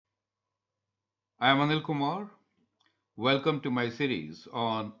I am Anil Kumar. Welcome to my series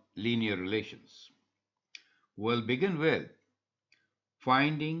on linear relations. We'll begin with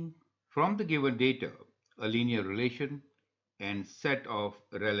finding from the given data a linear relation and set of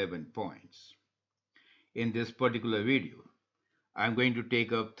relevant points. In this particular video, I'm going to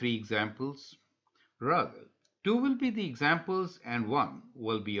take up three examples. Rather, two will be the examples and one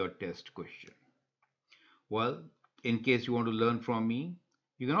will be your test question. Well, in case you want to learn from me,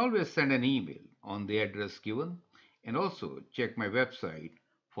 you can always send an email on the address given and also check my website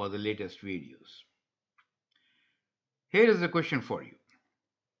for the latest videos. Here is a question for you.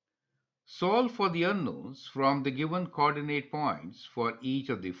 Solve for the unknowns from the given coordinate points for each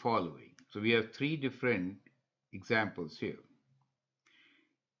of the following. So we have three different examples here.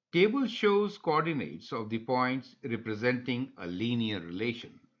 Table shows coordinates of the points representing a linear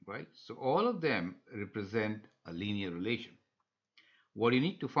relation, right? So all of them represent a linear relation. What you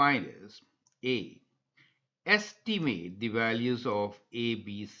need to find is A, estimate the values of A,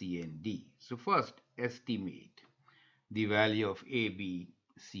 B, C, and D. So first, estimate the value of A, B,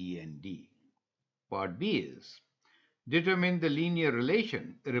 C, and D. Part B is determine the linear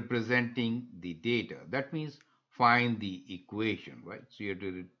relation representing the data. That means find the equation, right? So you have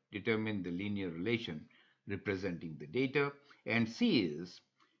to determine the linear relation representing the data. And C is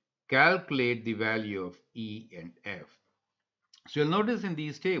calculate the value of E and F. So you'll notice in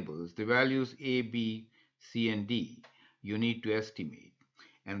these tables, the values A, B, C, and D, you need to estimate.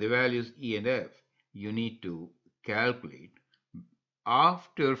 And the values E and F, you need to calculate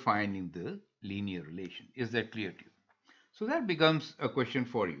after finding the linear relation. Is that clear to you? So that becomes a question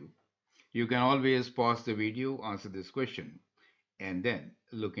for you. You can always pause the video, answer this question, and then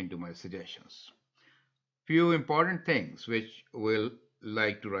look into my suggestions. Few important things which we'll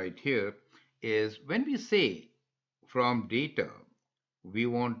like to write here is when we say from data, we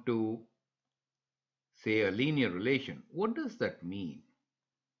want to say a linear relation. What does that mean?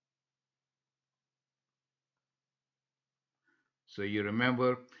 So you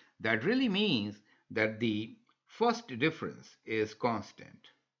remember that really means that the first difference is constant.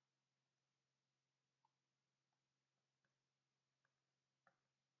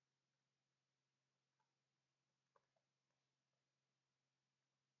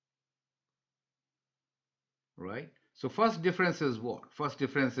 Right? So first difference is what? First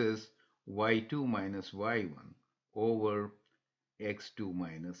difference is y2 minus y1 over x2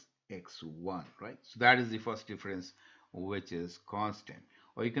 minus x1, right? So that is the first difference, which is constant.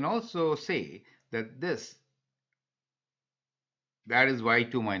 Or you can also say that that is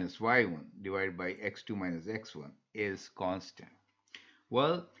y2 minus y1 divided by x2 minus x1 is constant.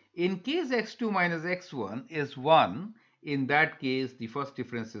 Well, in case x2 minus x1 is 1, in that case, the first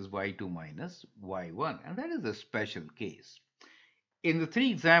difference is y2 minus y1, and that is a special case. In the three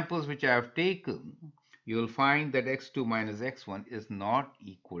examples which I have taken, you will find that x2 minus x1 is not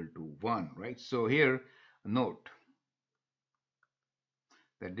equal to 1, right? So here, note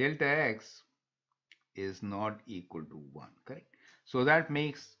that delta x is not equal to 1, correct? So that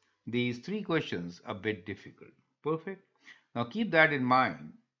makes these three questions a bit difficult. Perfect. Now keep that in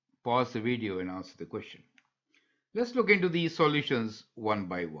mind. Pause the video and answer the question. Let's look into these solutions one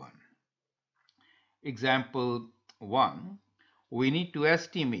by one. Example 1, we need to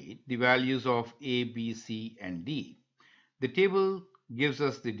estimate the values of A, B, C, and D. The table gives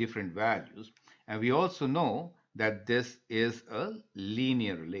us the different values, and we also know that this is a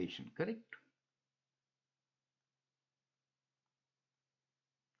linear relation, correct?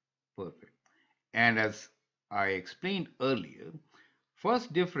 Perfect. And as I explained earlier,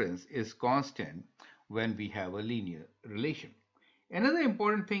 first difference is constant when we have a linear relation. Another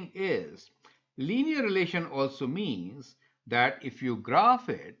important thing is linear relation also means that if you graph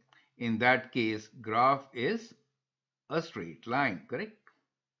it, in that case, graph is a straight line, correct?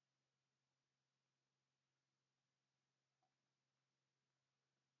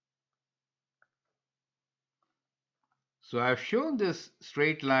 So I've shown this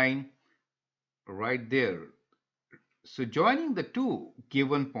straight line right there. So joining the two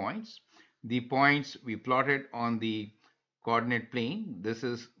given points, the points we plotted on the coordinate plane, this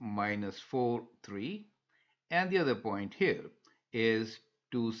is minus 4, 3, and the other point here is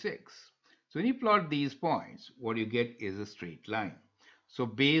 2, 6. So when you plot these points, what you get is a straight line. So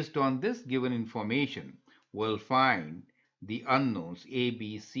based on this given information, we'll find the unknowns A,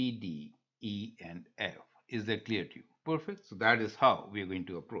 B, C, D, E, and F. Is that clear to you? Perfect. So that is how we are going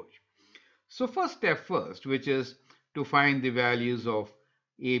to approach. So first step first, which is to find the values of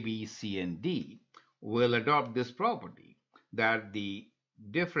A, B, C, and D, we'll adopt this property that the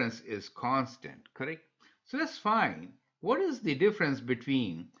difference is constant, correct? So let's find what is the difference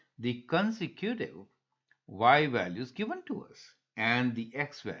between the consecutive y values given to us and the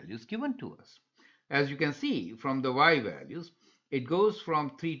x values given to us. As you can see from the y values, it goes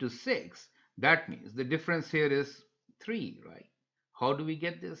from 3 to 6. That means the difference here is 3, right? How do we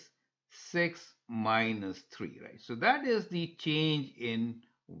get this? 6 minus 3, right? So that is the change in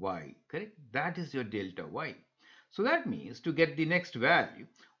y, correct? That is your delta y. So that means to get the next value,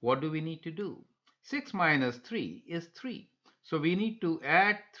 what do we need to do? 6 minus 3 is 3. So we need to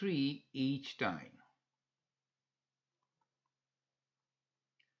add 3 each time.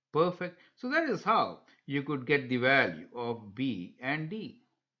 Perfect. So that is how you could get the value of B and D.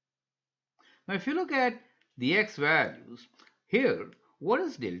 Now, if you look at the x values, here, what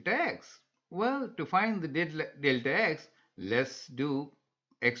is delta x? Well, to find the delta x, let's do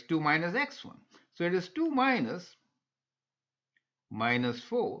x2 minus x1. So it is 2 minus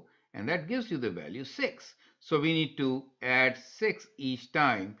 4, and that gives you the value 6. So we need to add 6 each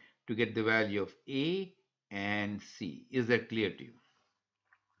time to get the value of A and C. Is that clear to you?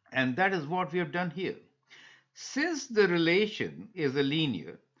 And that is what we have done here. Since the relation is a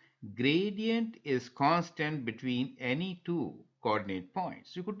linear, gradient is constant between any two coordinate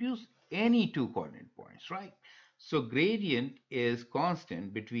points. You could use any two coordinate points, right? So gradient is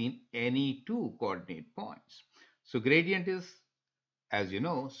constant between any two coordinate points. So gradient is, as you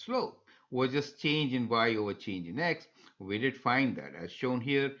know, slope, was just change in y over change in x. We did find that, as shown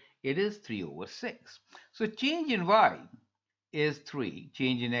here, it is 3 over 6. So change in y is 3,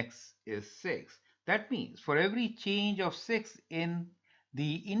 change in x is 6. That means for every change of 6 in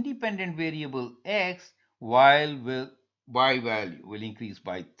the independent variable x, y value will increase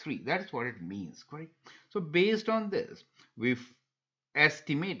by 3. That's what it means, correct? So based on this, we've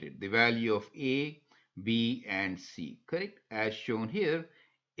estimated the value of A, B, and C, correct? As shown here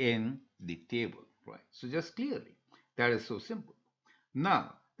in the table, right? So just clearly, that is so simple.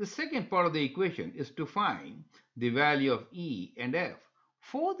 Now, the second part of the equation is to find the value of E and F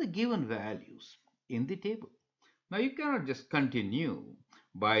for the given values in the table. Now, you cannot just continue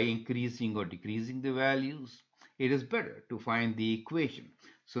by increasing or decreasing the values. It is better to find the equation.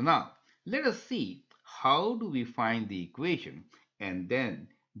 So now, let us see how do we find the equation and then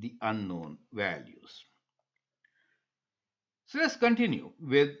the unknown values. So let's continue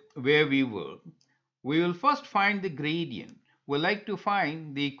with where we were. We will first find the gradient. We like to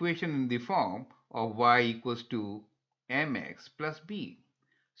find the equation in the form of y equals to mx plus b.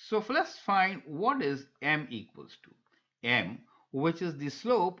 So let's find what is m equals to. M, which is the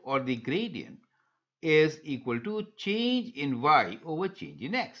slope or the gradient, is equal to change in y over change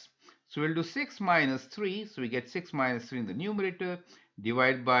in x. So we'll do 6 minus 3. So we get 6 minus 3 in the numerator.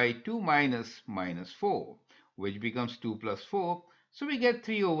 Divide by 2 minus 4, which becomes 2 plus 4. So we get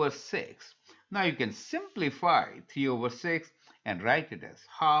 3 over 6. Now you can simplify 3 over 6 and write it as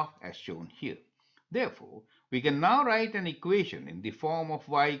half as shown here. Therefore, we can now write an equation in the form of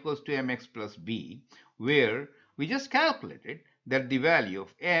y equals to mx plus b, where we just calculated that the value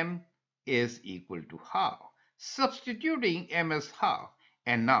of m is equal to half, substituting m as half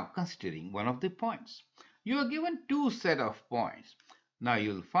and now considering one of the points. You are given two set of points. Now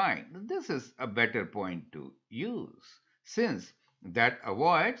you'll find that this is a better point to use since that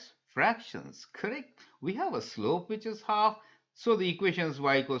avoids fractions, correct? We have a slope which is half, so the equation is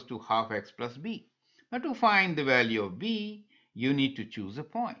y equals to half x plus b. Now to find the value of b, you need to choose a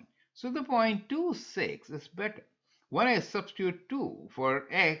point. So the point 2, 6 is better. When I substitute 2 for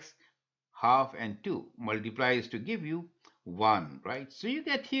x, half and 2 multiplies to give you 1, right? So you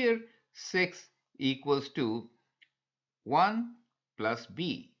get here 6 equals to 1 plus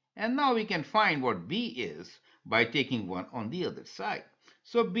b. And now we can find what b is by taking 1 on the other side.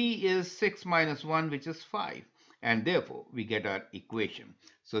 So b is 6 minus 1, which is 5. And therefore, we get our equation.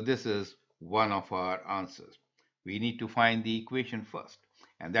 So this is one of our answers. We need to find the equation first.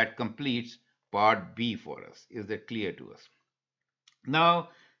 And that completes part B for us. Is that clear to us? Now,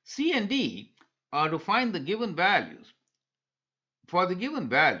 C and D are to find the given values. For the given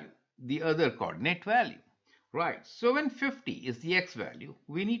value, the other coordinate value. Right, so when 50 is the x value,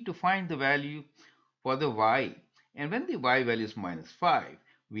 we need to find the value for the y. And when the y value is minus 5,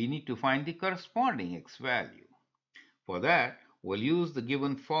 we need to find the corresponding x value. For that, we'll use the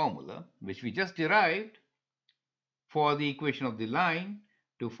given formula, which we just derived for the equation of the line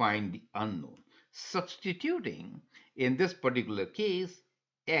to find the unknown. Substituting, in this particular case,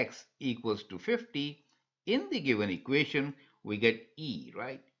 x equals to 50, in the given equation, we get E,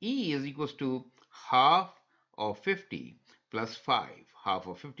 right? E is equals to half of 50 plus 5. Half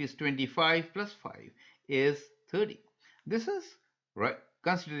of 50 is 25 plus 5 is 30. This is right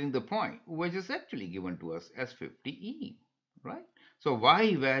considering the point which is actually given to us as 50e, right? So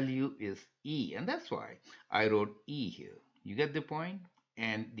y value is E, and that's why I wrote E here. You get the point?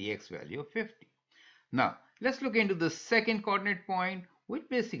 And the x value of 50. Now, let's look into the second coordinate point, which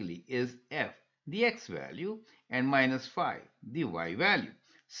basically is f, the x value, and minus 5, the y value.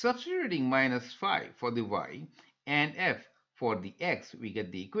 Substituting minus 5 for the y and f for the x, we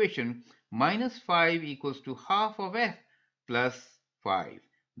get the equation minus 5 equals to half of f plus 5.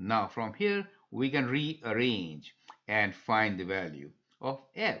 Now, from here, we can rearrange and find the value of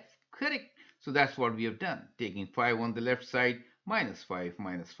f. Correct? So that's what we have done. Taking 5 on the left side, minus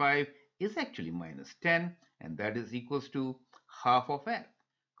 5 is actually minus 10, and that is equals to half of f.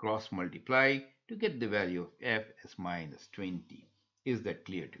 Cross multiply to get the value of f as minus 20. Is that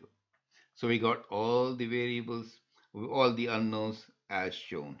clear to you? So we got all the variables, all the unknowns as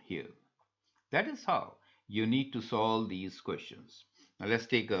shown here. That is how you need to solve these questions. Now let's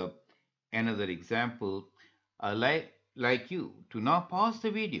take another example. Like you to now pause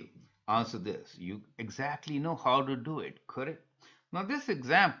the video, answer this. You exactly know how to do it, correct? Now this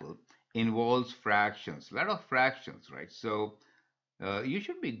example involves fractions, a lot of fractions, right? So you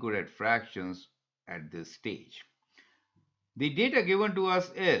should be good at fractions at this stage. The data given to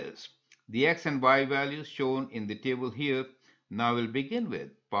us is the x and y values shown in the table here. Now we'll begin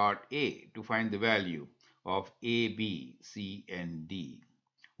with part A to find the value of A, B, C, and D.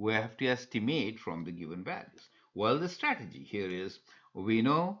 We have to estimate from the given values. Well, the strategy here is we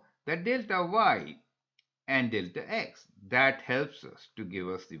know that delta y and delta x. That helps us to give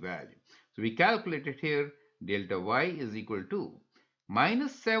us the value. So we calculated here delta y is equal to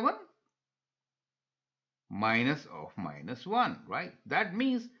minus 7 minus of minus 1, right? That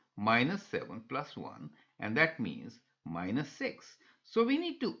means minus 7 plus 1, and that means minus 6. So we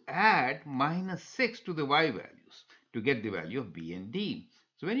need to add minus 6 to the y values to get the value of b and d.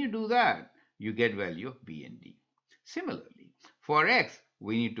 So when you do that, you get value of b and d. Similarly, for x,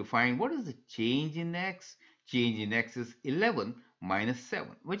 we need to find what is the change in x. Change in x is 11 minus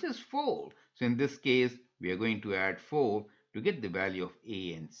 7, which is 4. So in this case, we are going to add 4 to get the value of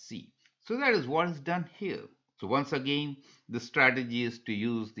a and c. So that is what is done here. So once again, the strategy is to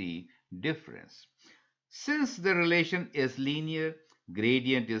use the difference. Since the relation is linear,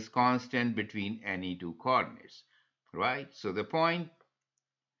 gradient is constant between any two coordinates, right? So the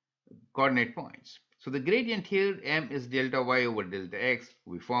coordinate points. So the gradient here, m, is delta y over delta x.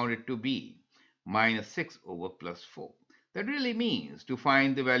 We found it to be minus 6 over plus 4. That really means to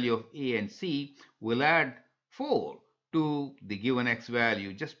find the value of a and c, we'll add 4 to the given x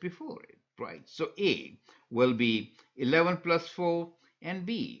value just before it, right? So a will be 11 plus 4, and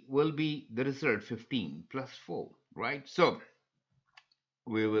b will be the result 15 plus 4, right? So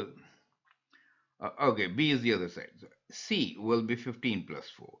we will okay, B is the other side. So C will be 15 plus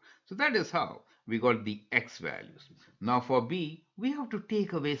 4. So that is how we got the x values. Now for B, we have to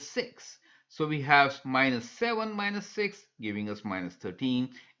take away 6. So we have minus 7 minus 6 giving us minus 13,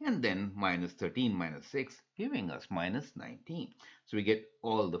 and then minus 13 minus 6 giving us minus 19. So we get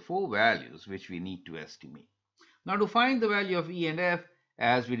all the four values which we need to estimate. Now to find the value of E and F,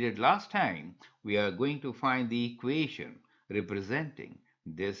 as we did last time, we are going to find the equation representing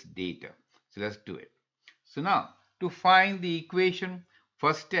this data. So let's do it. So now, to find the equation,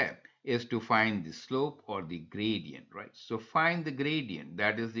 first step is to find the slope or the gradient, right? So find the gradient,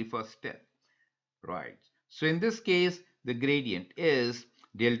 that is the first step, right? So in this case, the gradient is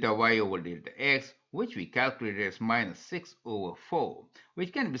delta y over delta x, which we calculated as minus 6 over 4,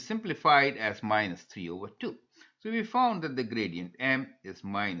 which can be simplified as minus 3 over 2. So we found that the gradient m is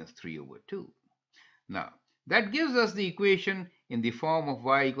minus 3 over 2. Now, that gives us the equation in the form of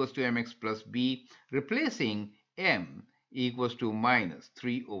y equals to mx plus b. Replacing m equals to minus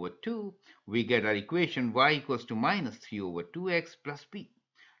 3 over 2, we get our equation y equals to minus 3 over 2x plus b.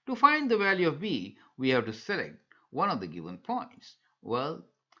 To find the value of b, we have to select one of the given points. Well,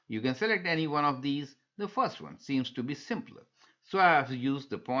 you can select any one of these. The first one seems to be simpler. So I have to use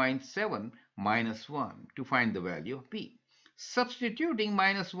the point 7 minus 1 to find the value of b. Substituting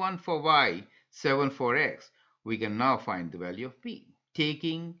minus 1 for y, 7 for x, we can now find the value of b.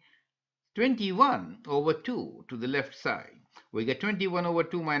 Taking 21 over 2 to the left side, we get 21 over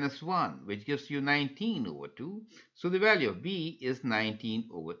 2 minus 1, which gives you 19 over 2. So the value of b is 19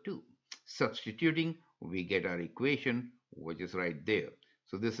 over 2. Substituting, we get our equation, which is right there.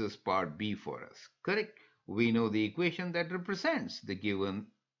 So this is part B for us, correct? We know the equation that represents the given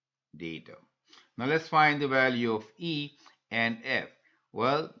data. Now let's find the value of E and F.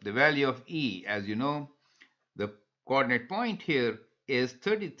 Well, the value of E, as you know, the coordinate point here is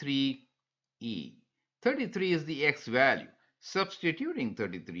 33E. 33 is the x value. Substituting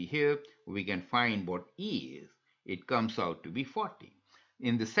 33 here, we can find what E is. It comes out to be 40.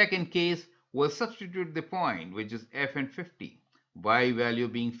 In the second case, we'll substitute the point, which is f and 50, y value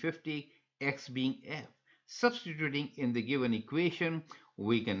being 50, x being f. Substituting in the given equation,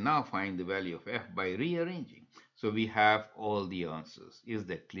 we can now find the value of f by rearranging. So we have all the answers. Is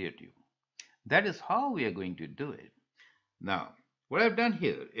that clear to you? That is how we are going to do it. Now, what I've done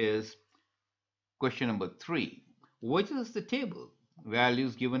here is question number 3, which is the table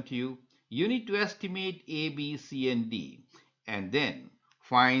values given to you. You need to estimate A, B, C, and D, and then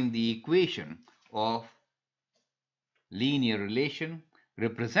find the equation of linear relation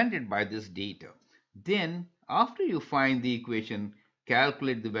represented by this data. Then, after you find the equation,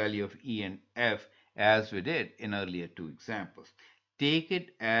 calculate the value of E and F as we did in earlier two examples. Take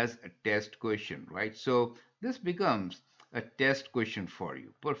it as a test question, right? So this becomes a test question for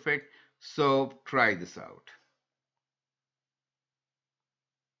you. Perfect. So try this out.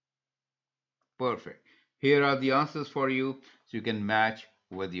 Perfect. Here are the answers for you so you can match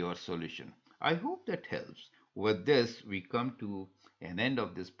with your solution. I hope that helps. With this, we come to an end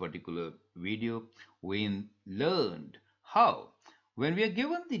of this particular video. We learned how, when we are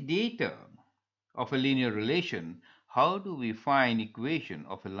given the data of a linear relation, how do we find equation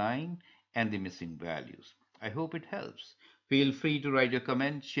of a line and the missing values. I hope it helps. Feel free to write your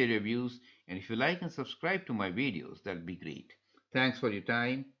comments, share your views, and if you like and subscribe to my videos, that'd be great. Thanks for your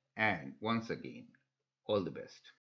time, and once again, all the best.